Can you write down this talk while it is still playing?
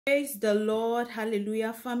Praise the Lord.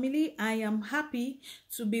 Hallelujah, family. I am happy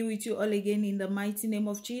to be with you all again in the mighty name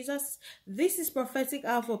of Jesus. This is Prophetic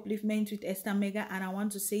Hour of Upliftment with Esther Mega, and I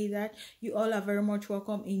want to say that you all are very much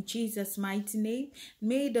welcome in Jesus' mighty name.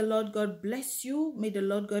 May the Lord God bless you. May the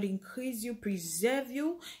Lord God increase you, preserve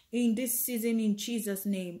you in this season in Jesus'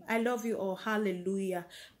 name. I love you all. Hallelujah.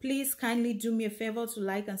 Please kindly do me a favor to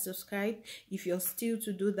like and subscribe if you're still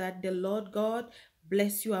to do that. The Lord God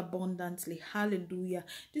bless you abundantly. Hallelujah.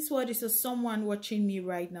 This word is for someone watching me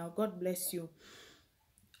right now. God bless you.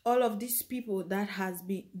 All of these people that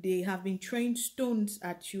they have been throwing stones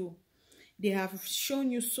at you. They have shown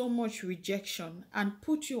you so much rejection and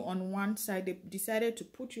put you on one side. They decided to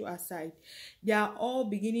put you aside. They are all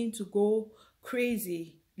beginning to go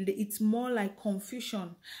crazy. It's more like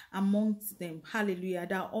confusion amongst them. Hallelujah.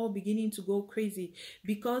 They are all beginning to go crazy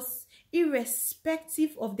because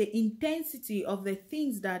irrespective of the intensity of the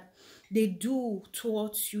things that they do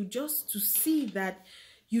towards you, just to see that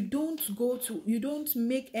you don't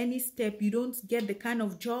make any step, you don't get the kind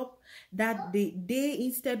of job that they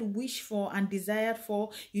instead wish for and desired for,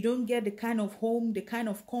 you don't get the kind of home, the kind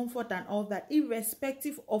of comfort and all that,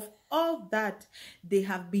 irrespective of all that they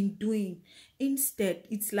have been doing. Instead,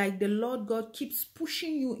 it's like the Lord God keeps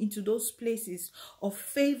pushing you into those places of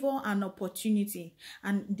favor and opportunity,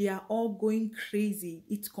 and they are all going crazy.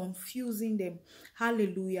 It's confusing them.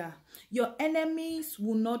 Hallelujah. Your enemies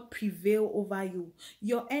will not prevail over you.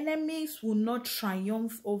 Your enemies will not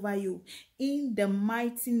triumph over you. In the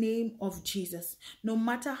mighty name of Jesus. No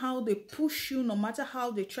matter how they push you, no matter how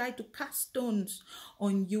they try to cast stones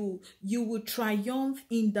on you, you will triumph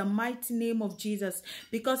in the mighty name of Jesus.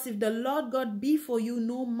 Because if the Lord God be for you,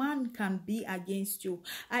 no man can be against you.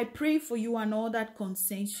 I pray for you and all that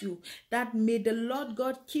concerns you, that may the Lord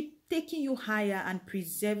God keep taking you higher and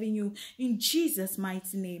preserving you in Jesus'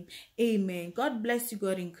 mighty name. Amen. God bless you.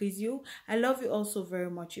 God increase you. I love you all so very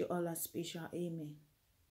much. You all are special. Amen.